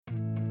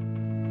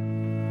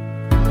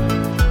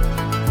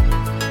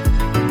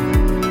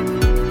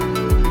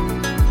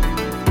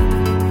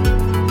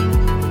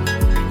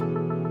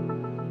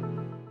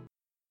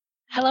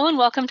and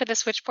welcome to the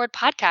Switchboard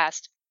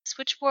podcast.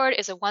 Switchboard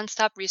is a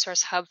one-stop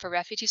resource hub for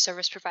refugee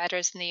service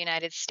providers in the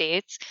United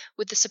States.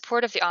 With the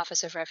support of the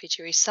Office of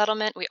Refugee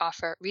Resettlement, we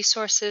offer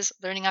resources,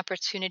 learning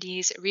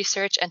opportunities,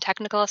 research, and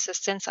technical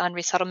assistance on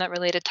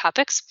resettlement-related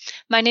topics.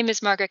 My name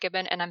is Margaret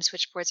Gibbon, and I'm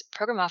Switchboard's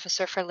Program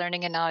Officer for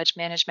Learning and Knowledge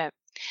Management.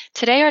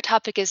 Today, our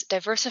topic is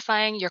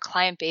diversifying your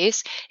client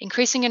base,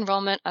 increasing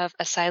enrollment of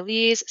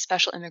asylees,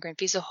 special immigrant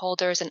visa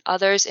holders, and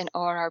others in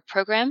ORR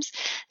programs.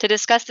 To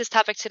discuss this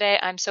topic today,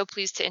 I'm so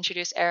pleased to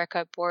introduce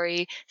Erica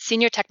Bouris,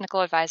 Senior Technical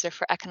Advisor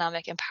for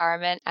Economic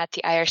Empowerment at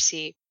the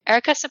IRC.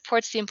 Erica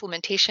supports the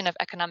implementation of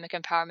economic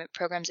empowerment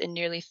programs in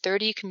nearly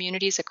 30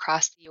 communities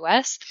across the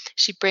U.S.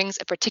 She brings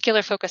a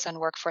particular focus on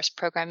workforce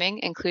programming,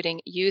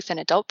 including youth and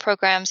adult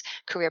programs,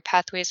 career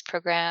pathways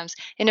programs,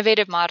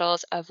 innovative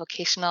models of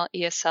vocational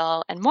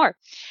ESL, and more.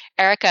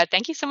 Erica,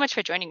 thank you so much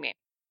for joining me.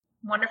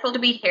 Wonderful to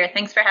be here.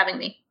 Thanks for having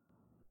me.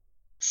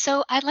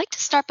 So I'd like to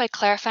start by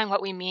clarifying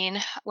what we mean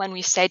when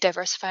we say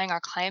diversifying our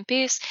client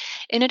base.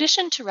 In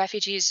addition to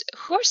refugees,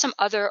 who are some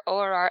other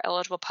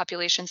ORR-eligible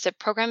populations that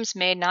programs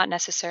may not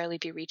necessarily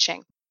be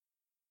reaching?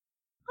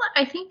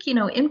 I think,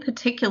 in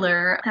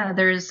particular,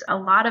 there's a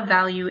lot of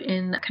value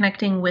in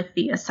connecting with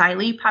the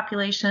asylee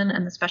population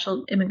and the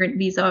special immigrant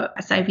visa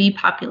SIV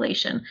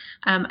population.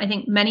 I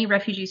think many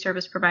refugee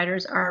service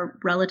providers are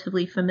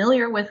relatively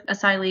familiar with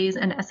asylees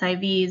and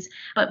SIVs,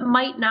 but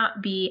might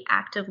not be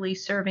actively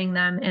serving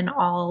them in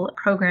all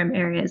program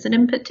areas. And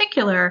in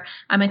particular,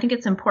 I think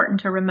it's important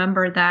to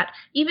remember that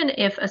even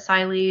if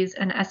asylees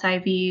and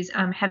SIVs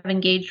have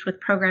engaged with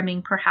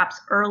programming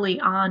perhaps early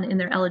on in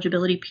their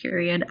eligibility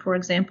period, for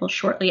example,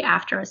 shortly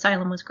after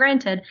asylum was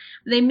granted,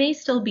 they may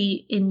still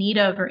be in need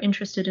of or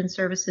interested in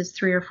services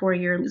 3 or 4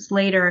 years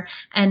later,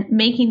 and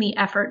making the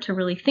effort to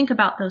really think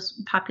about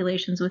those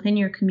populations within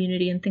your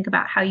community and think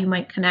about how you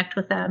might connect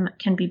with them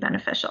can be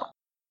beneficial.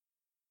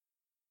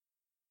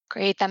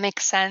 Great, that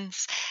makes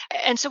sense.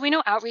 And so we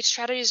know outreach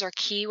strategies are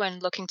key when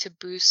looking to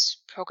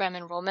boost program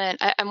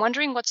enrollment. I'm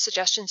wondering what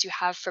suggestions you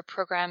have for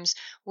programs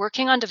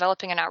working on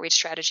developing an outreach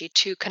strategy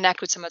to connect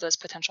with some of those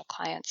potential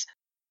clients.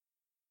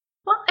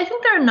 Well, I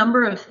think there are a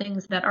number of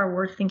things that are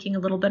worth thinking a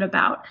little bit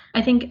about.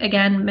 I think,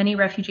 again, many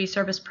refugee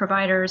service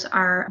providers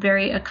are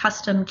very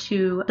accustomed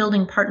to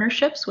building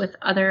partnerships with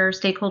other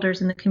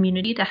stakeholders in the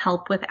community to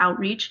help with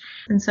outreach.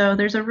 And so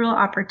there's a real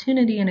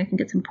opportunity, and I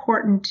think it's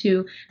important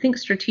to think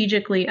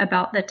strategically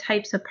about the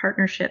types of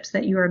partnerships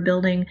that you are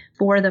building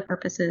for the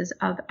purposes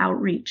of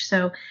outreach.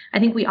 So I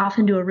think we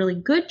often do a really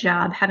good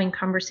job having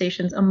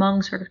conversations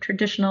among sort of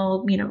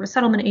traditional,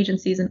 resettlement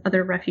agencies and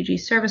other refugee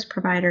service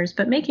providers,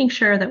 but making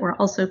sure that we're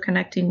also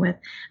connecting with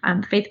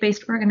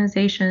faith-based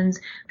organizations,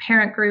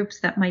 parent groups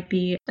that might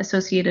be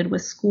associated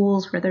with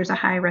schools where there's a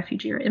high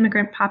refugee or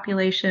immigrant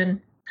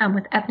population,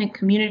 with ethnic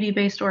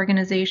community-based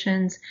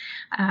organizations,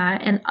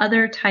 and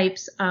other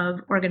types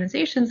of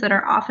organizations that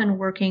are often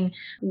working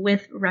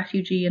with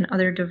refugee and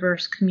other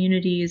diverse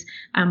communities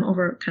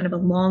over kind of a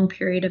long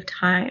period of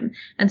time.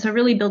 And so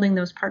really building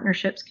those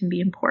partnerships can be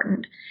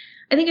important.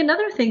 I think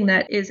another thing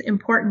that is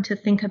important to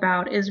think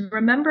about is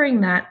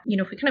remembering that,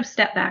 if we kind of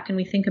step back and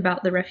we think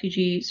about the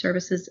refugee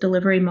services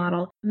delivery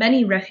model,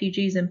 many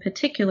refugees in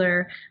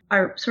particular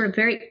are sort of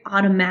very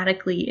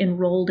automatically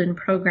enrolled in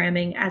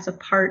programming as a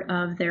part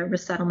of their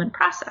resettlement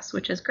process,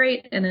 which is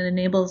great, and it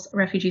enables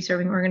refugee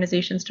serving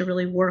organizations to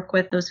really work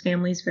with those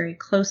families very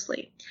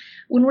closely.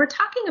 When we're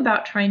talking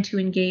about trying to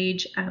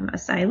engage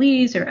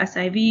asylees or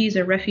SIVs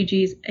or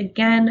refugees,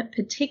 again,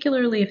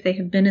 particularly if they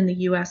have been in the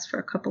U.S. for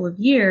a couple of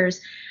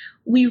years,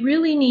 we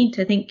really need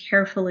to think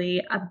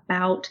carefully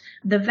about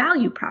the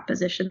value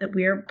proposition that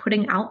we are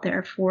putting out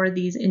there for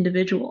these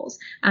individuals.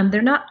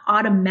 They're not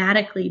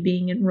automatically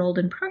being enrolled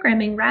in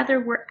programming. Rather,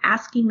 we're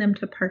asking them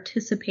to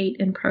participate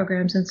in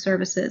programs and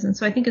services. And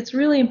so I think it's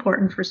really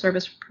important for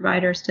service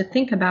providers to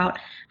think about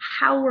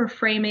how we're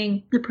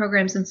framing the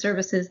programs and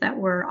services that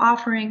we're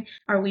offering.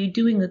 Are we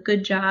doing a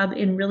good job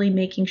in really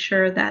making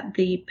sure that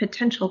the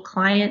potential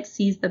client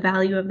sees the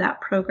value of that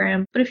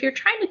program? But if you're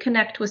trying to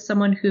connect with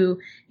someone who,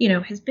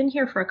 has been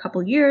here for a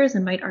couple years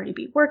and might already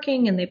be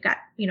working, and they've got,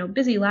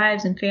 busy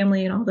lives and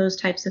family and all those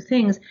types of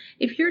things,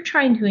 if you're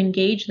trying to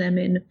engage them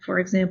in, for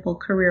example,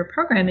 career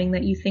programming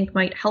that you think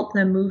might help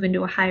them move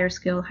into a higher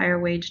skill, higher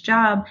wage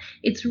job,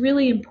 it's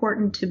really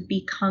important to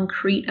be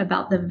concrete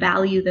about the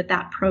value that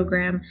that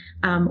program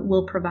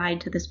will provide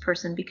to this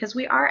person, because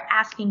we are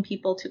asking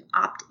people to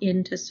opt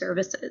into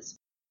services.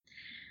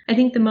 I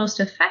think the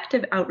most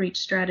effective outreach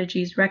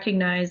strategies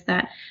recognize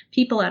that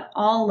people at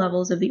all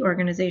levels of the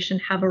organization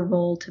have a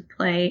role to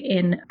play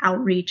in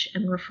outreach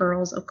and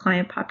referrals of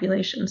client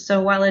populations. So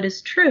while it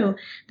is true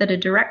that a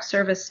direct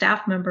service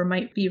staff member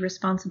might be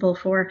responsible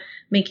for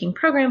making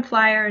program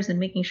flyers and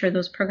making sure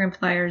those program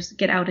flyers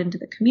get out into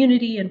the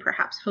community and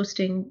perhaps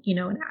hosting,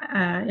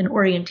 an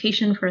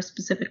orientation for a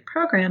specific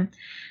program,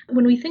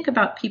 when we think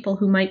about people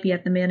who might be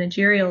at the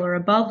managerial or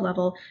above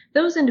level,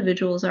 those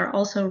individuals are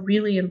also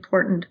really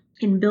important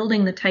in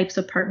building the types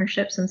of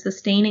partnerships and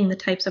sustaining the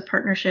types of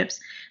partnerships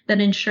that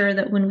ensure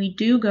that when we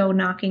do go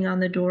knocking on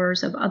the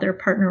doors of other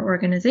partner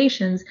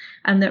organizations,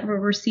 that we're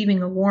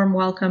receiving a warm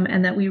welcome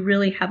and that we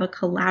really have a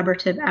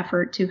collaborative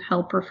effort to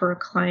help refer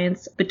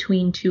clients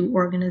between two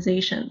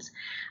organizations.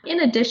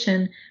 In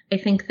addition, I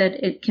think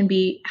that it can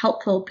be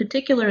helpful,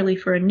 particularly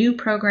for a new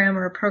program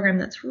or a program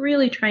that's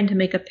really trying to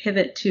make a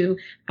pivot to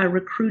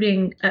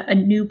recruiting a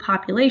new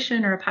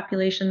population or a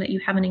population that you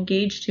haven't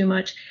engaged too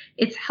much.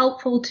 It's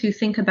helpful to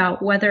think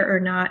about whether or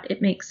not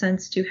it makes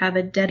sense to have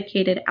a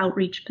dedicated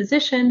outreach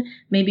position,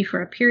 maybe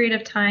for a period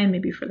of time,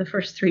 maybe for the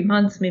first 3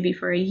 months, maybe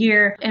for a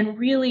year, and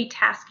really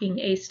tasking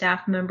a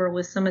staff member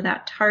with some of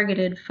that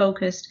targeted,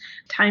 focused,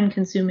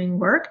 time-consuming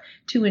work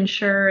to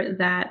ensure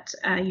that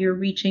you're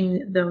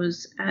reaching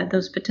those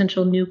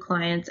potential new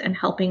clients and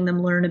helping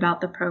them learn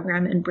about the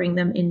program and bring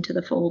them into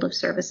the fold of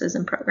services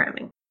and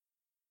programming.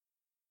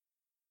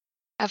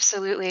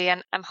 Absolutely.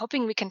 And I'm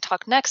hoping we can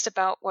talk next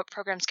about what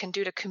programs can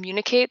do to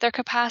communicate their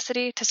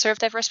capacity to serve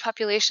diverse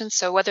populations.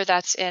 So whether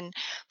that's in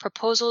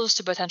proposals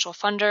to potential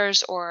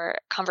funders or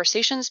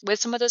conversations with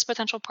some of those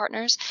potential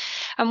partners,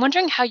 I'm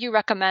wondering how you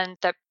recommend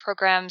that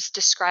programs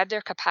describe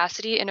their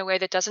capacity in a way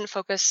that doesn't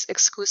focus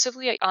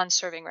exclusively on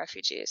serving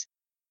refugees.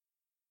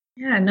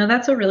 Yeah, no,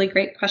 that's a really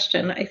great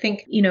question. I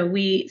think,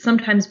 we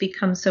sometimes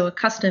become so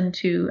accustomed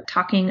to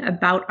talking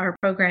about our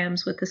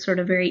programs with this sort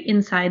of very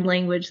inside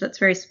language that's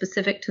very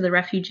specific to the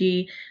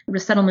refugee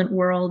resettlement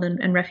world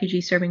and refugee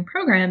serving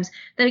programs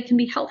that it can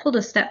be helpful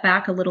to step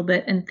back a little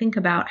bit and think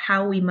about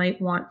how we might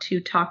want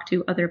to talk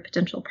to other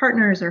potential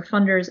partners or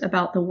funders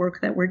about the work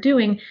that we're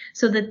doing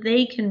so that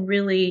they can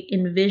really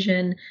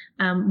envision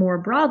more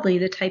broadly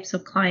the types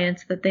of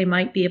clients that they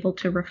might be able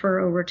to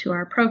refer over to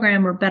our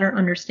program or better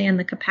understand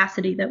the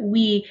capacity that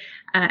we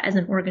as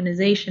an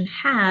organization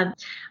have.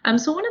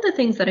 So one of the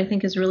things that I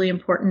think is really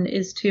important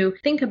is to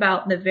think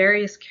about the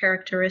various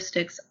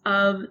characteristics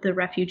of the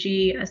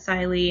refugee,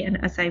 asylee, and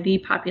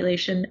SIV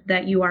population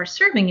that you are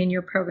serving in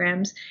your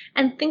programs,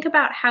 and think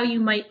about how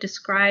you might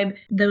describe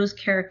those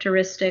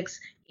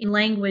characteristics in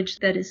language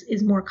that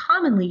is more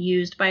commonly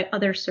used by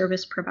other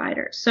service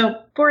providers.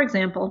 So, for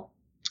example,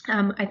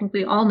 I think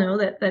we all know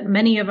that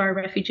many of our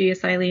refugee,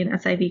 asylee, and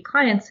SIV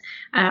clients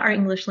are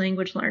English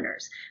language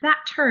learners. That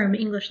term,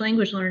 English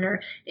language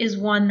learner, is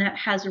one that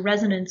has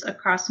resonance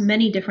across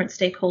many different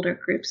stakeholder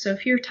groups. So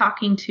if you're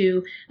talking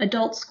to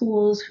adult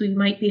schools who you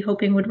might be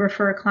hoping would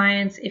refer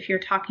clients, if you're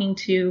talking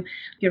to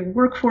your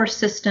workforce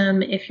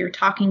system, if you're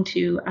talking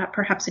to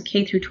perhaps a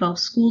K through 12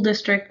 school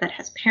district that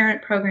has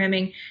parent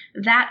programming,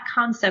 that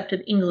concept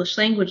of English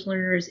language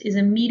learners is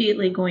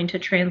immediately going to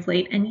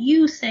translate. And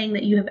you saying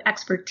that you have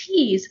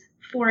expertise,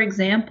 for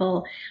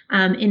example,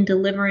 in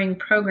delivering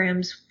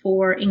programs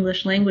for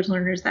English language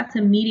learners, that's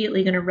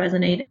immediately going to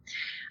resonate.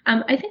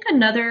 I think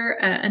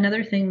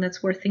another thing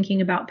that's worth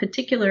thinking about,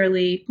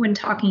 particularly when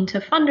talking to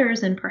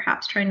funders and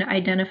perhaps trying to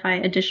identify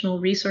additional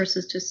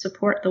resources to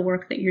support the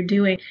work that you're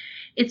doing,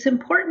 it's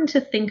important to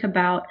think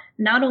about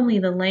not only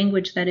the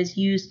language that is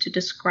used to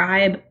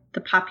describe the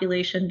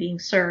population being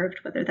served,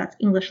 whether that's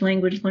English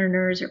language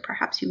learners or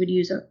perhaps you would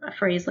use a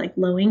phrase like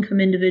low-income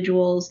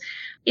individuals.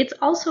 It's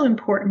also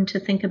important to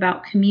think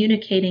about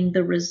communicating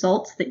the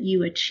results that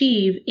you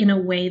achieve in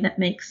a way that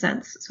makes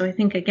sense. So I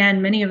think,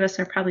 again, many of us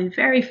are probably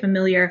very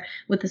familiar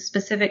with the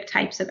specific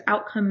types of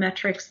outcome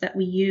metrics that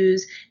we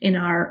use in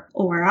our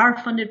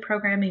ORR-funded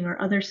programming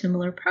or other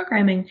similar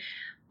programming.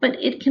 But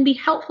it can be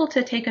helpful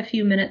to take a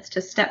few minutes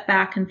to step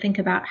back and think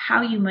about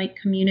how you might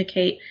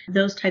communicate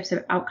those types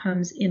of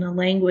outcomes in a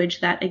language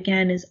that,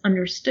 again, is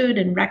understood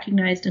and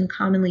recognized and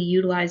commonly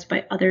utilized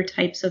by other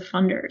types of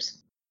funders.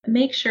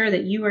 Make sure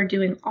that you are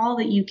doing all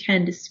that you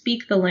can to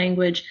speak the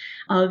language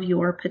of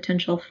your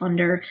potential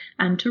funder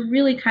to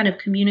really kind of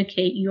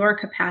communicate your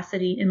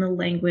capacity in the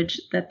language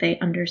that they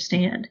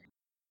understand.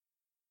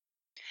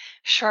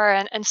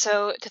 Sure. And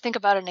so to think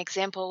about an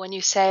example, when you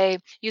say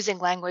using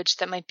language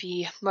that might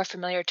be more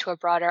familiar to a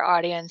broader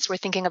audience, we're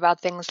thinking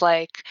about things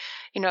like,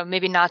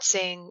 maybe not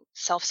saying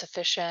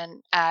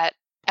self-sufficient at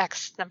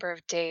X number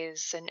of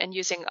days and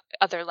using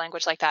other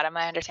language like that. Am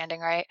I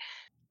understanding right?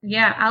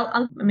 Yeah,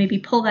 I'll maybe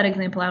pull that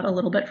example out a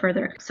little bit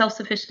further.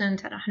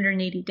 Self-sufficient at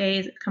 180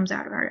 days, it comes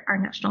out of our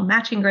National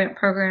Matching Grant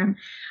Program.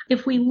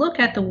 If we look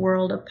at the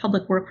world of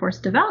public workforce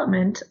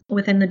development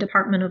within the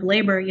Department of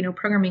Labor,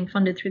 programming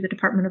funded through the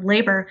Department of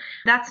Labor,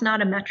 that's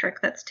not a metric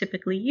that's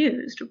typically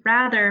used.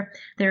 Rather,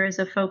 there is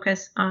a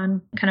focus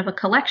on kind of a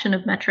collection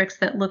of metrics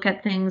that look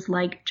at things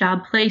like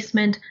job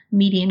placement,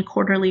 median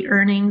quarterly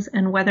earnings,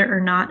 and whether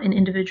or not an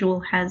individual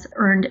has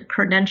earned a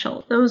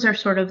credential. Those are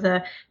sort of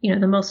the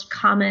most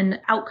common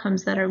outcomes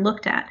that are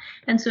looked at.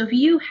 And so if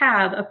you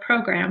have a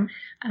program,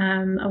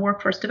 a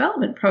workforce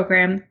development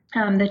program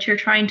that you're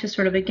trying to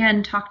sort of,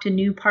 again, talk to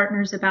new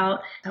partners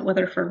about,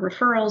 whether for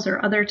referrals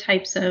or other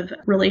types of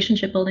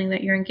relationship building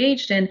that you're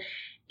engaged in,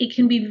 it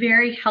can be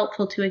very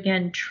helpful to,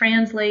 again,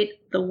 translate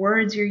the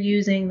words you're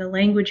using, the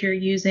language you're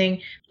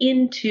using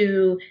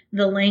into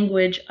the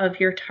language of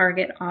your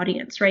target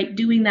audience, right?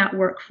 Doing that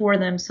work for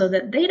them so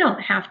that they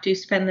don't have to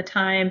spend the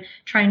time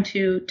trying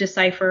to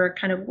decipher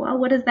kind of, well,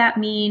 what does that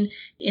mean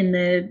in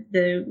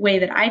the way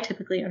that I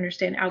typically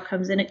understand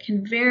outcomes? And it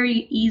can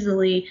very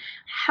easily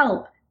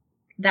help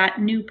that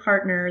new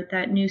partner,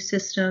 that new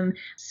system,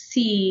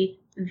 see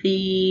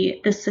the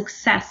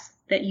success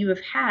that you have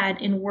had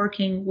in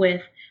working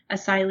with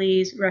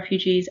asylees,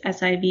 refugees,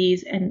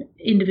 SIVs, and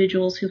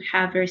individuals who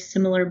have very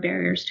similar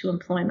barriers to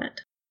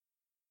employment.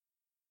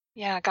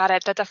 Yeah, got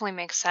it. That definitely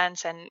makes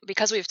sense. And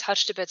because we've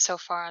touched a bit so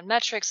far on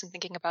metrics and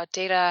thinking about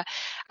data,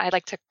 I'd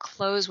like to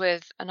close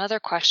with another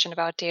question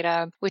about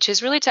data, which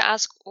is really to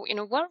ask,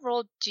 what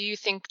role do you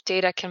think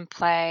data can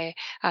play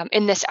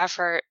in this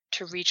effort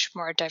to reach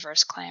more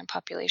diverse client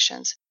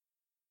populations?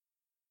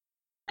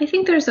 I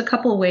think there's a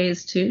couple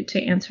ways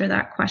to answer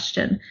that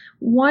question.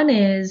 One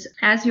is,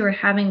 as you are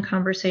having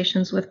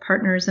conversations with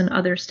partners and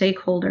other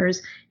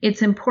stakeholders,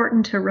 it's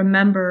important to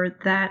remember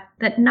that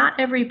not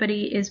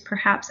everybody is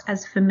perhaps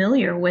as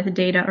familiar with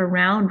data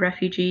around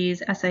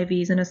refugees,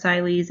 SIVs, and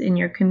asylees in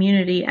your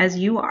community as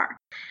you are.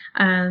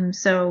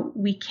 So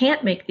we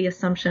can't make the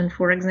assumption,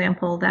 for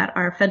example, that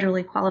our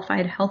federally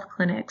qualified health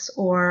clinics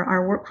or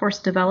our workforce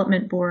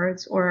development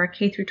boards or our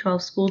K through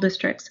 12 school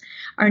districts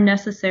are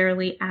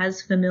necessarily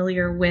as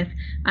familiar with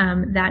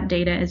that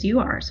data as you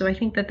are. So I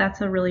think that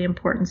that's a really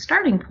important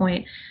starting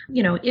point.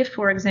 If,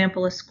 for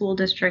example, a school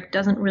district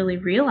doesn't really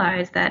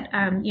realize that,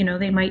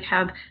 they might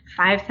have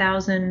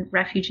 5,000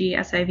 refugee,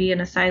 SIV,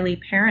 and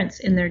asylee parents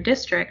in their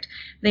district,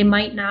 they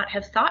might not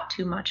have thought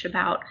too much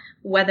about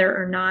whether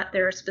or not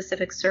there are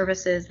specific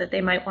services that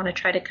they might want to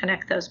try to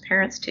connect those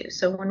parents to.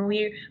 So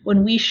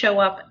when we show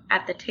up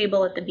at the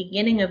table at the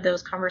beginning of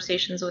those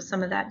conversations with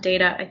some of that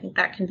data, I think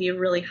that can be a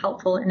really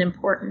helpful and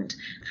important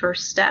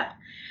first step.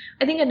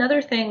 I think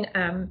another thing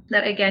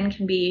that again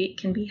can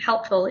be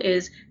helpful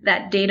is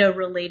that data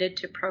related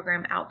to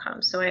program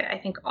outcomes. So I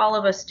think all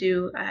of us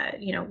do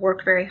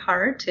work very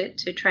hard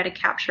to try to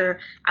capture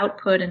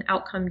output and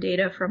outcome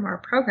data from our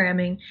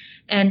programming,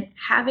 and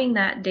having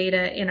that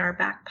data in our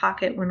back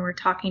pocket when we're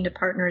talking to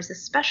partners,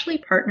 especially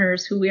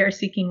partners who we are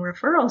seeking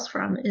referrals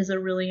from, is a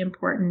really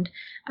important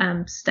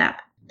step.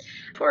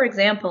 For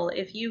example,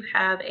 if you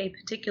have a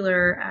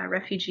particular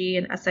refugee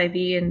and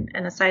SIV and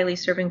asylee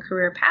serving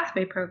career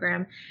pathway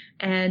program,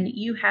 and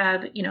you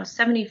have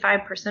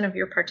 75% of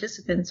your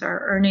participants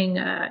are earning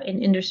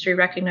an industry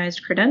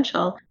recognized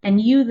credential, and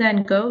you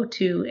then go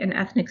to an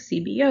ethnic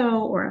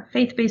CBO or a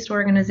faith-based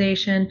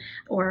organization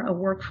or a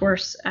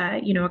workforce,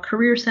 a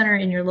career center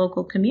in your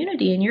local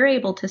community, and you're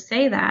able to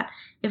say that,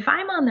 if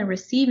I'm on the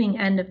receiving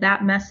end of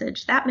that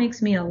message, that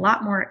makes me a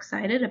lot more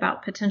excited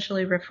about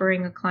potentially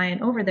referring a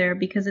client over there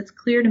because it's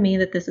clear to me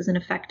that this is an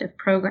effective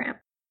program.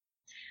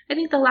 I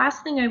think the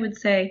last thing I would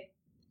say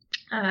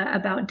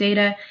about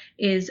data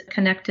is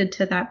connected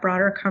to that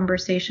broader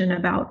conversation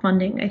about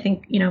funding. I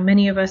think,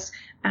 many of us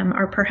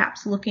are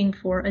perhaps looking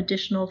for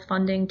additional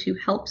funding to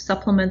help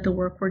supplement the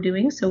work we're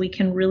doing so we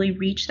can really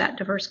reach that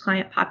diverse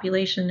client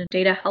population. And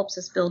data helps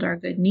us build our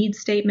good needs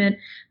statement.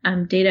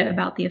 Data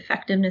about the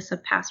effectiveness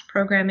of past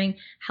programming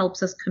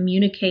helps us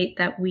communicate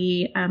that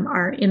we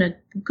are in a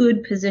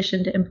good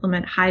position to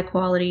implement high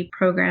quality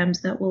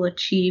programs that will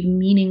achieve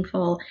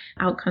meaningful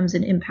outcomes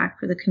and impact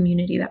for the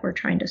community that we're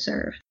trying to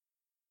serve.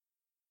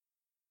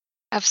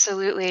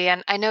 Absolutely.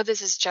 And I know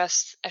this is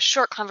just a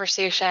short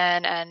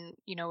conversation and,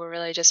 we're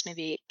really just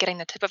maybe getting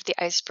the tip of the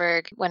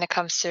iceberg when it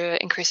comes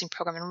to increasing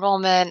program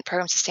enrollment,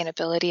 program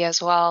sustainability as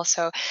well.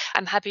 So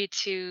I'm happy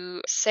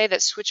to say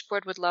that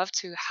Switchboard would love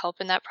to help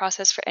in that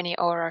process for any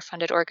ORR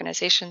funded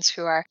organizations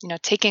who are,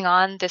 taking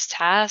on this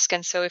task.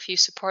 And so if you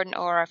support an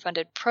ORR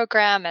funded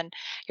program and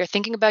you're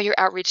thinking about your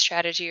outreach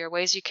strategy or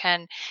ways you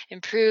can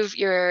improve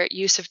your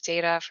use of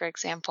data, for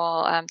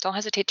example, don't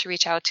hesitate to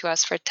reach out to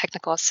us for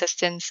technical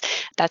assistance.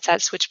 That's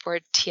at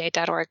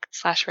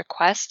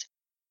switchboardta.org/request.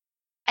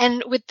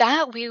 And with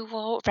that, we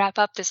will wrap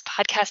up this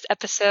podcast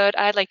episode.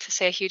 I'd like to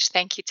say a huge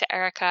thank you to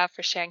Erica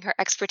for sharing her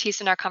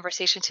expertise in our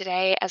conversation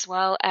today, as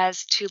well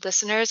as to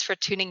listeners for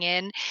tuning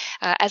in.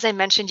 As I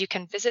mentioned, you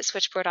can visit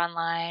Switchboard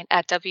online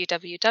at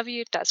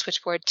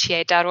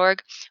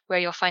www.switchboardta.org, where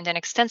you'll find an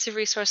extensive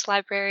resource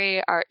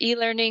library, our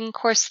e-learning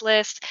course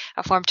list,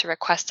 a form to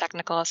request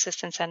technical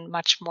assistance, and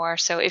much more.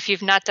 So if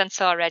you've not done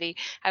so already,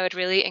 I would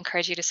really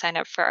encourage you to sign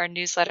up for our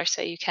newsletter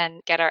so you can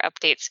get our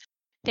updates.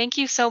 Thank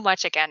you so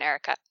much again,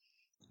 Erica.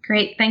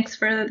 Great. Thanks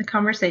for the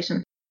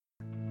conversation.